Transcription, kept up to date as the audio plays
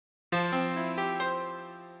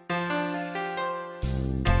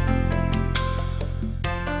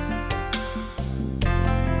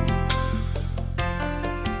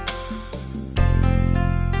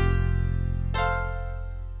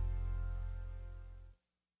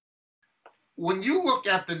when you look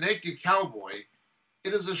at the naked cowboy,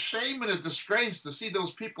 it is a shame and a disgrace to see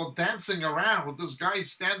those people dancing around with this guy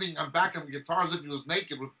standing on back of a guitar as if he was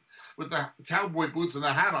naked with the cowboy boots and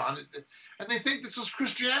the hat on. And they think this is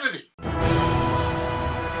Christianity.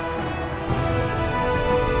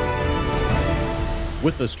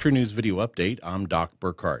 With this True News video update, I'm Doc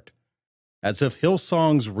Burkhart. As if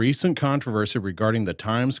Hillsong's recent controversy regarding the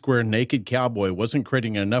Times Square naked cowboy wasn't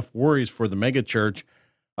creating enough worries for the megachurch,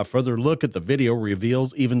 a further look at the video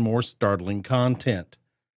reveals even more startling content.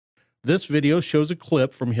 This video shows a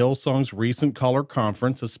clip from Hillsong's recent Caller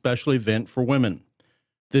Conference, a special event for women.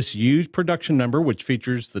 This huge production number, which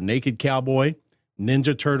features the naked cowboy,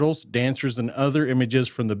 Ninja Turtles, dancers, and other images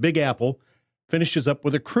from the Big Apple, finishes up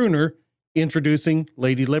with a crooner introducing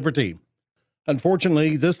Lady Liberty.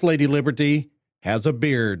 Unfortunately, this Lady Liberty has a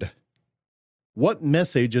beard. What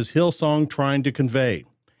message is Hillsong trying to convey?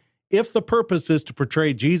 If the purpose is to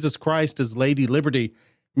portray Jesus Christ as Lady Liberty,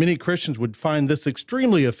 many Christians would find this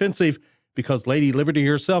extremely offensive because Lady Liberty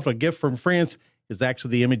herself, a gift from France, is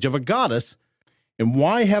actually the image of a goddess. And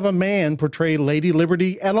why have a man portray Lady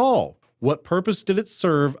Liberty at all? What purpose did it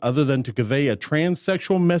serve other than to convey a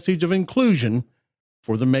transsexual message of inclusion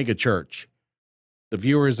for the megachurch? The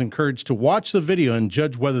viewer is encouraged to watch the video and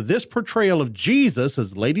judge whether this portrayal of Jesus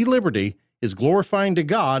as Lady Liberty is glorifying to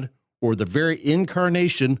God or the very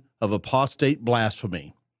incarnation of apostate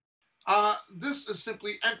blasphemy. This is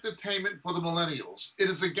simply entertainment for the millennials. It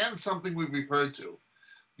is again something we've referred to.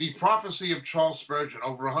 The prophecy of Charles Spurgeon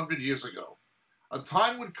over 100 years ago. A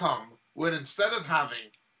time would come when instead of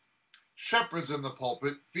having shepherds in the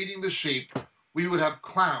pulpit feeding the sheep, we would have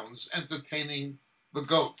clowns entertaining the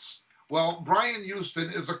goats. Well, Brian Houston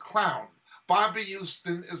is a clown. Bobby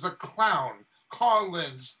Houston is a clown. Carl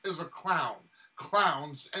Lentz is a clown.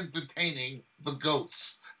 Clowns entertaining the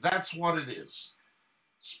goats. That's what it is.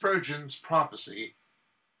 Spurgeon's prophecy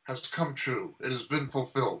has come true. It has been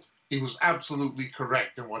fulfilled. He was absolutely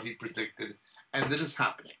correct in what he predicted, and it is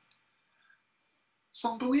happening. It's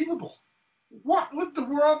unbelievable. What would the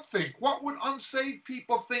world think? What would unsaved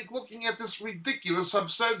people think looking at this ridiculous,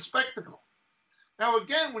 absurd spectacle? Now,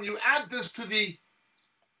 again, when you add this to the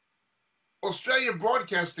Australian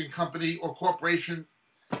Broadcasting Company or Corporation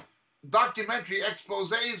documentary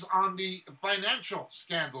exposés on the financial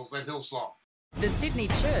scandals at Hillsong. The Sydney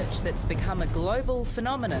church that's become a global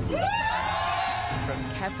phenomenon. From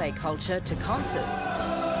cafe culture to concerts.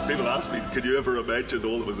 People ask me, could you ever imagine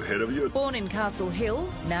all that was ahead of you? Born in Castle Hill,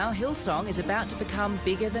 now Hillsong is about to become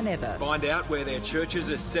bigger than ever. Find out where their churches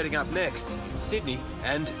are setting up next in Sydney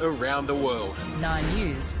and around the world. 9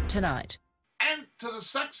 News tonight. And to the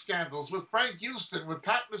sex scandals with Frank Houston, with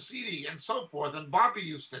Pat Precede, and so forth, and Bobby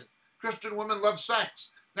Houston. Christian women love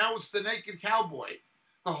sex. Now it's the naked cowboy.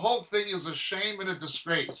 The whole thing is a shame and a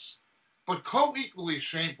disgrace. But co-equally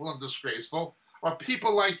shameful and disgraceful are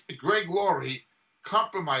people like Greg Laurie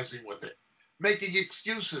compromising with it, making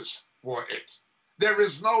excuses for it. There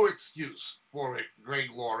is no excuse for it, Greg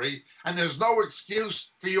Laurie, and there's no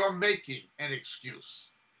excuse for your making an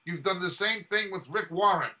excuse. You've done the same thing with Rick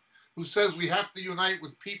Warren, who says we have to unite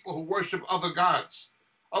with people who worship other gods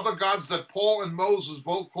that Paul and Moses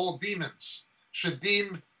both called demons,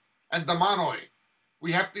 Shadim and Damanoi.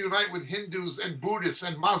 We have to unite with Hindus and Buddhists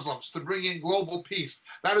and Muslims to bring in global peace.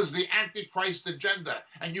 That is the Antichrist agenda,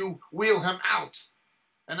 and you wheel him out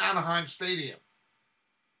in Anaheim Stadium.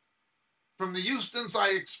 From the Houstons,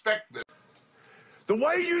 I expect this. The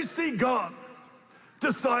way you see God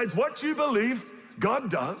decides what you believe God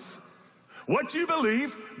does, what you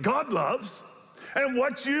believe God loves, and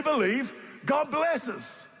what you believe God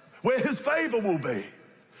blesses, where his favor will be.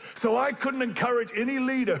 So I couldn't encourage any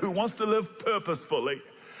leader who wants to live purposefully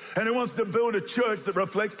and who wants to build a church that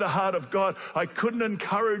reflects the heart of God. I couldn't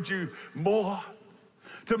encourage you more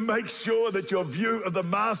to make sure that your view of the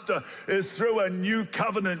Master is through a new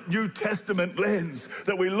covenant, New Testament lens,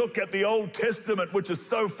 that we look at the Old Testament, which is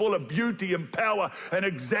so full of beauty and power and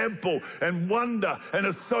example and wonder, and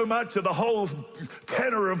is so much of the whole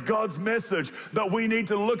tenor of God's message, that we need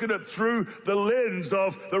to look at it through the lens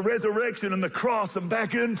of the resurrection and the cross and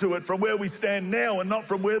back into it from where we stand now and not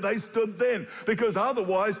from where they stood then, because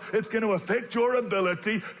otherwise it's going to affect your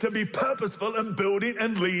ability to be purposeful in building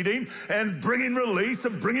and leading and bringing release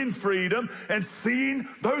and bringing freedom and seeing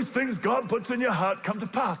those things God puts in your heart come to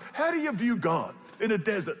pass. How do you view God in a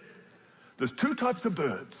desert? There's two types of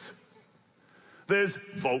birds. There's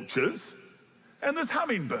vultures and there's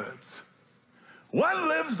hummingbirds. One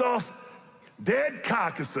lives off dead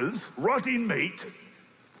carcasses, rotting meat.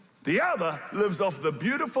 The other lives off the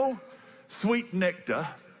beautiful, sweet nectar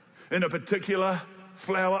in a particular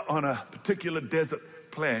flower on a particular desert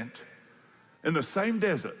plant. In the same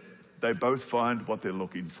desert, they both find what they're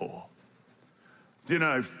looking for. You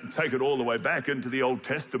know, take it all the way back into the Old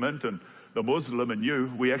Testament, and the Muslim and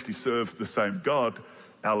you, we actually serve the same God,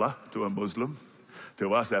 Allah, to a Muslim,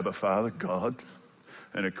 to us, Abba Father, God.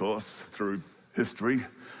 And of course, through history,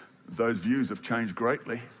 those views have changed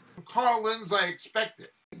greatly. Carl Linz, I expected.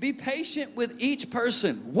 Be patient with each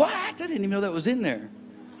person. What? I didn't even know that was in there.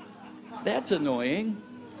 That's annoying.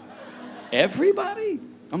 Everybody?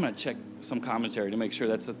 I'm going to check some commentary to make sure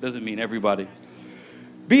that doesn't mean everybody.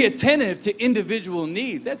 Be attentive to individual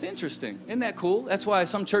needs. That's interesting. Isn't that cool? That's why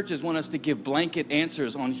some churches want us to give blanket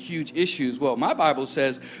answers on huge issues. Well, my Bible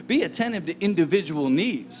says be attentive to individual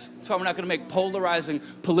needs. That's why we're not going to make polarizing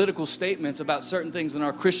political statements about certain things in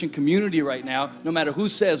our Christian community right now. No matter who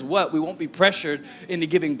says what, we won't be pressured into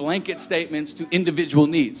giving blanket statements to individual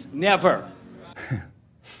needs. Never.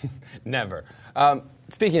 Never.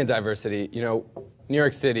 Speaking of diversity, you know, New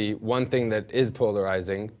York City, one thing that is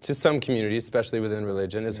polarizing to some communities, especially within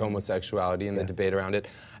religion, is homosexuality and the debate around it.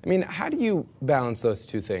 I mean, how do you balance those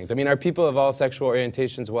two things? I mean, are people of all sexual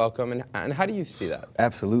orientations welcome, and how do you see that?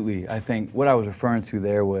 Absolutely. I think what I was referring to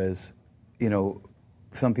there was, you know,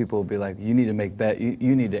 some people will be like, you need to make that,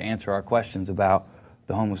 you need to answer our questions about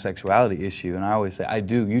the homosexuality issue. And I always say, I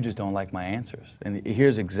do, you just don't like my answers. And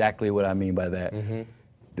here's exactly what I mean by that.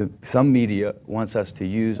 Some media wants us to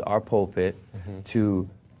use our pulpit to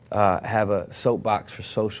have a soapbox for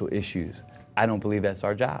social issues. I don't believe that's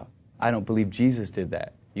our job. I don't believe Jesus did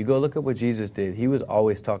that. You go look at what Jesus did. He was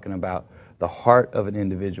always talking about the heart of an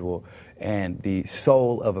individual and the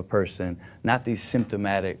soul of a person, not these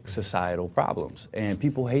symptomatic societal problems. And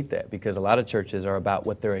people hate that because a lot of churches are about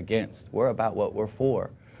what they're against. We're about what we're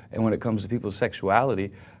for. And when it comes to people's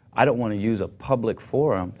sexuality, I don't want to use a public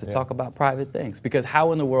forum to talk about private things, because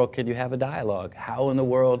how in the world can you have a dialogue? How in the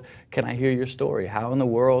world can I hear your story? How in the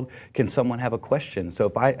world can someone have a question?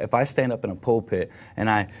 So if I stand up in a pulpit and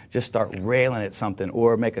I just start railing at something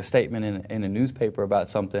or make a statement in a newspaper about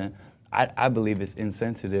something, I believe it's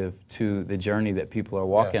insensitive to the journey that people are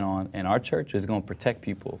walking on, and our church is going to protect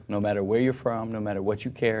people, no matter where you're from, no matter what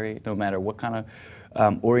you carry, no matter what kind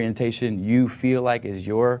of orientation you feel like is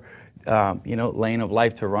your you know, lane of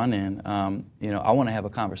life to run in. You know, I want to have a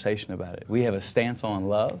conversation about it. We have a stance on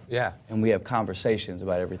love, and we have conversations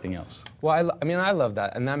about everything else. Well, I mean, I love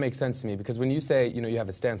that, and that makes sense to me, because when you say, you know, you have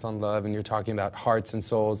a stance on love and you're talking about hearts and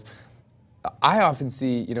souls, I often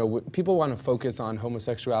see, you know, people want to focus on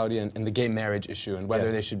homosexuality and the gay marriage issue and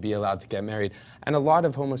whether they should be allowed to get married. And a lot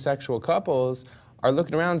of homosexual couples are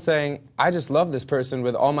looking around saying, I just love this person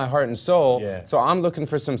with all my heart and soul, so I'm looking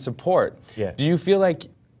for some support. Do you feel like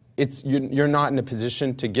you're not in a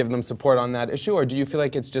position to give them support on that issue, or do you feel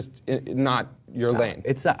like it's just not your lane?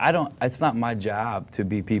 It's not, it's not my job to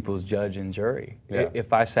be people's judge and jury.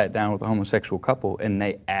 If I sat down with a homosexual couple and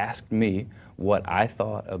they asked me what I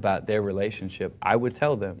thought about their relationship, I would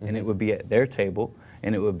tell them, and it would be at their table,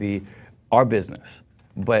 and it would be our business.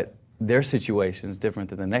 But their situation is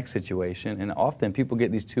different than the next situation, and often people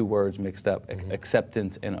get these two words mixed up,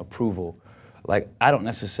 acceptance and approval. Like, I don't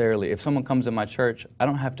necessarily, if someone comes in my church, I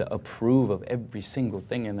don't have to approve of every single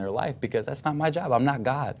thing in their life, because that's not my job. I'm not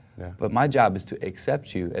God. But my job is to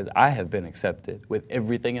accept you as I have been accepted with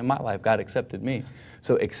everything in my life. God accepted me.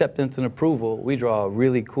 So acceptance and approval, we draw a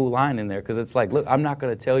really cool line in there, because it's like, look, I'm not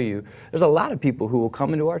going to tell you. There's a lot of people who will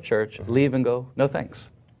come into our church, leave and go, no thanks.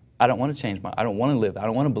 I don't want to change I don't want to live, I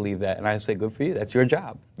don't want to believe that. And I say, good for you, that's your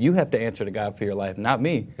job. You have to answer to God for your life, not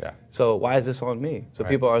me. So why is this on me? So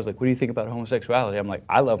people are always like, what do you think about homosexuality? I'm like,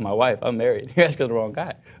 I love my wife, I'm married. You're asking the wrong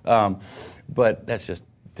guy. But that's just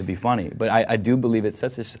to be funny. But I do believe it's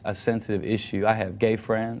such a sensitive issue. I have gay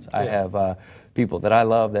friends, I have people that I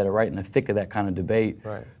love that are right in the thick of that kind of debate.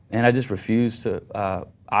 And I just refuse to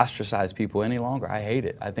ostracize people any longer. I hate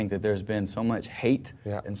it. I think that there's been so much hate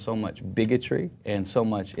and so much bigotry and so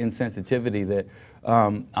much insensitivity that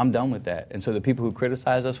I'm done with that. And so the people who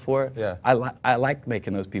criticize us for it, I like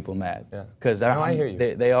making those people mad. Because I hear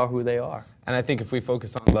you. They are who they are. And I think if we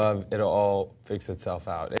focus on love, it'll all fix itself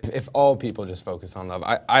out. If all people just focus on love,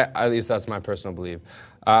 at least that's my personal belief.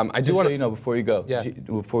 I do want to, you know, before you go,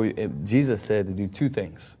 Jesus said to do two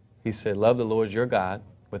things. He said, love the Lord your God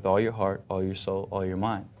with all your heart, all your soul, all your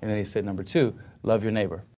mind. And then he said, number two, love your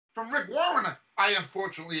neighbor. From Rick Warren, I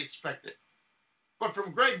unfortunately expected. But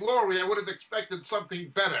from Greg Laurie, I would have expected something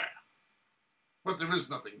better. But there is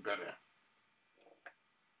nothing better.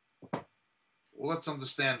 Well, let's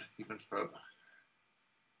understand even further.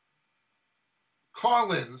 Carl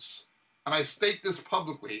Linz, and I state this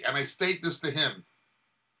publicly, and I state this to him,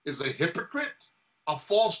 is a hypocrite, a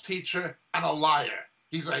false teacher, and a liar.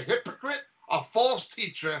 He's a hypocrite, a false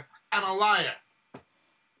teacher, and a liar.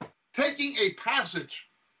 Taking a passage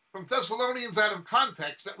from Thessalonians out of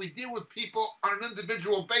context that we deal with people on an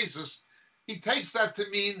individual basis, he takes that to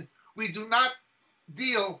mean we do not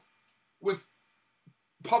deal with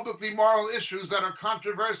publicly moral issues that are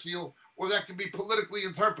controversial or that can be politically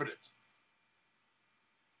interpreted.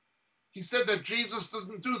 He said that Jesus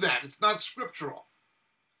doesn't do that. It's not scriptural.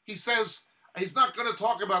 He says he's not going to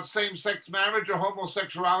talk about same-sex marriage or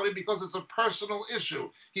homosexuality because it's a personal issue.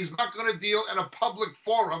 He's not going to deal in a public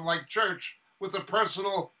forum like church with a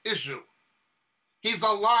personal issue. He's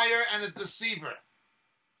a liar and a deceiver.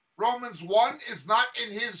 Romans 1 is not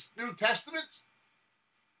in his New Testament.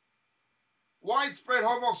 Widespread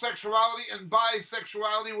homosexuality and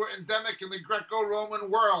bisexuality were endemic in the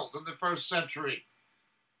Greco-Roman world in the first century.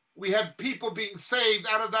 We had people being saved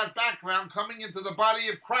out of that background coming into the body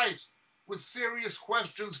of Christ with serious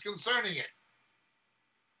questions concerning it.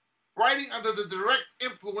 Writing under the direct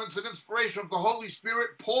influence and inspiration of the Holy Spirit,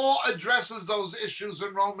 Paul addresses those issues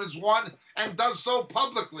in Romans 1 and does so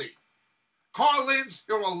publicly. Carlins,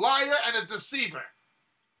 you're a liar and a deceiver.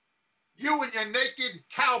 You and your naked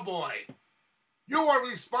cowboy. You are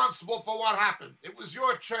responsible for what happened. It was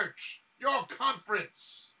your church, your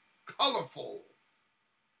conference. Colorful.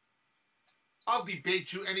 I'll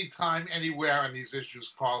debate you anytime, anywhere on these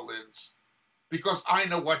issues, Carlins, because I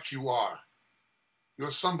know what you are.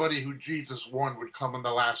 You're somebody who Jesus warned would come in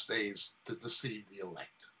the last days to deceive the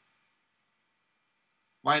elect.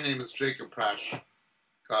 My name is Jacob Prasch.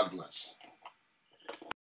 God bless.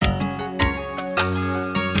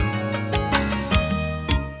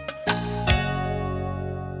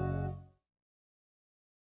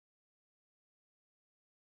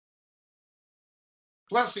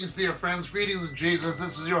 Blessings, dear friends. Greetings in Jesus.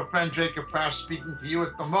 This is your friend Jacob Prasch speaking to you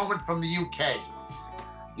at the moment from the UK.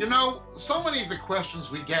 You know, so many of the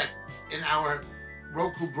questions we get in our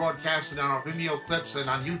Roku broadcasts and on our Vimeo clips and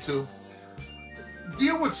on YouTube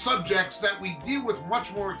deal with subjects that we deal with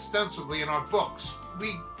much more extensively in our books.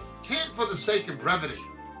 We can't, for the sake of brevity,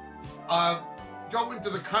 go into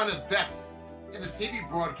the kind of depth in a TV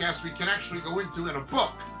broadcast we can actually go into in a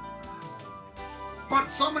book.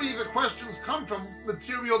 But so many of the questions come from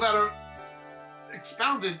material that are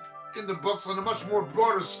expounded in the books on a much more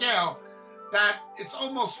broader scale that it's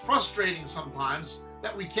almost frustrating sometimes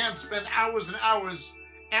that we can't spend hours and hours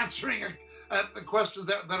answering the questions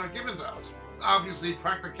that are given to us. Obviously,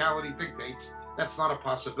 practicality dictates that's not a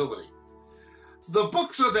possibility. The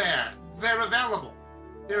books are there. They're available.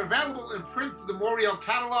 They're available in print through the Moriel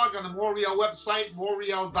catalog on the Moriel website,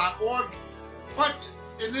 moriel.org. But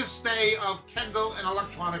in this day of Kindle and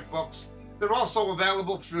electronic books, they're also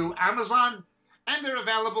available through Amazon and they're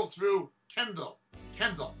available through Kindle.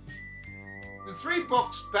 The three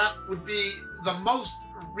books that would be the most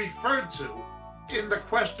referred to in the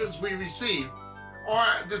questions we receive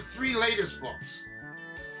are the three latest books.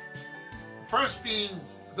 The first being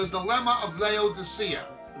The Dilemma of Laodicea.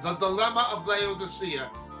 The Dilemma of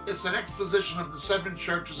Laodicea. It's an exposition of the 7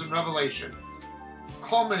 churches in Revelation,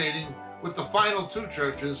 culminating with the final 2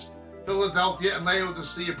 churches, Philadelphia and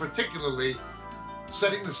Laodicea particularly,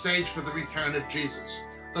 setting the stage for the return of Jesus.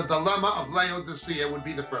 The Dilemma of Laodicea would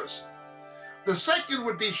be the first. The second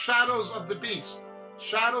would be Shadows of the Beast.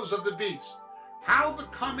 Shadows of the Beast. How the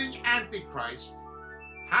coming Antichrist,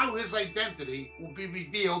 how his identity will be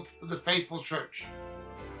revealed to the faithful church.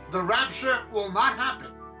 The rapture will not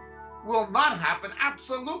happen. Will not happen,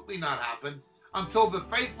 absolutely not happen, until the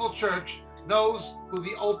faithful church knows who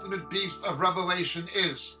the ultimate beast of Revelation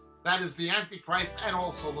is. That is the Antichrist and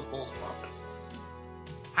also the false prophet.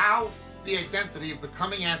 How the identity of the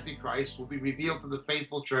coming Antichrist will be revealed to the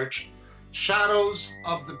faithful church. Shadows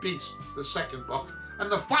of the Beast, the second book. And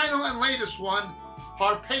the final and latest one,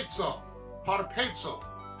 Harpazo. Harpazo.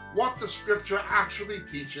 What the scripture actually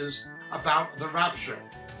teaches about the rapture,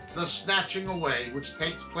 the snatching away which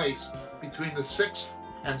takes place between the 6th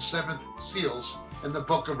and 7th seals in the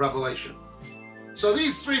book of Revelation. So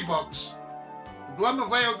these 3 books, The Dilemma of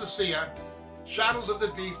Laodicea, Shadows of the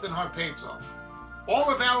Beast, and Harpazo,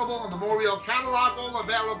 all available in the Moriel catalog, all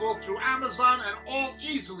available through Amazon, and all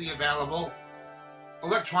easily available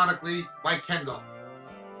electronically by Kindle.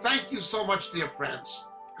 Thank you so much, dear friends.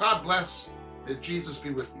 God bless. May Jesus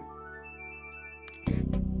be with you.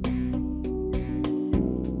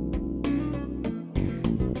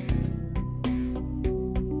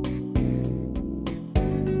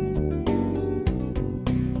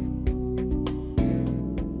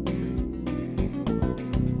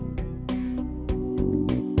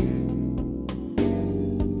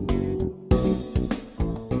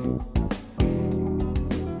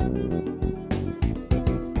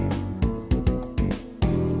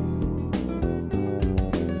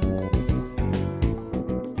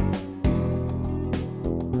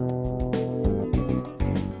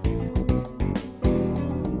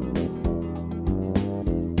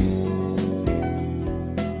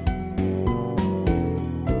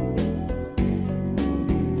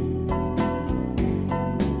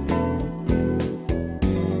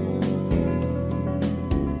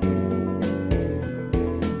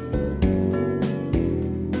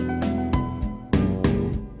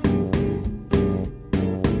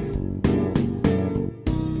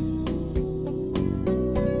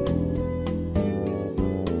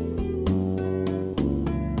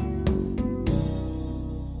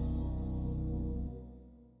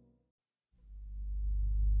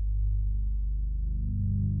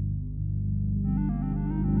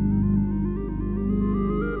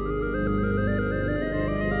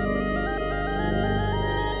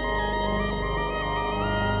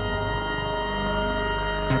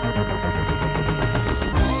 Bye.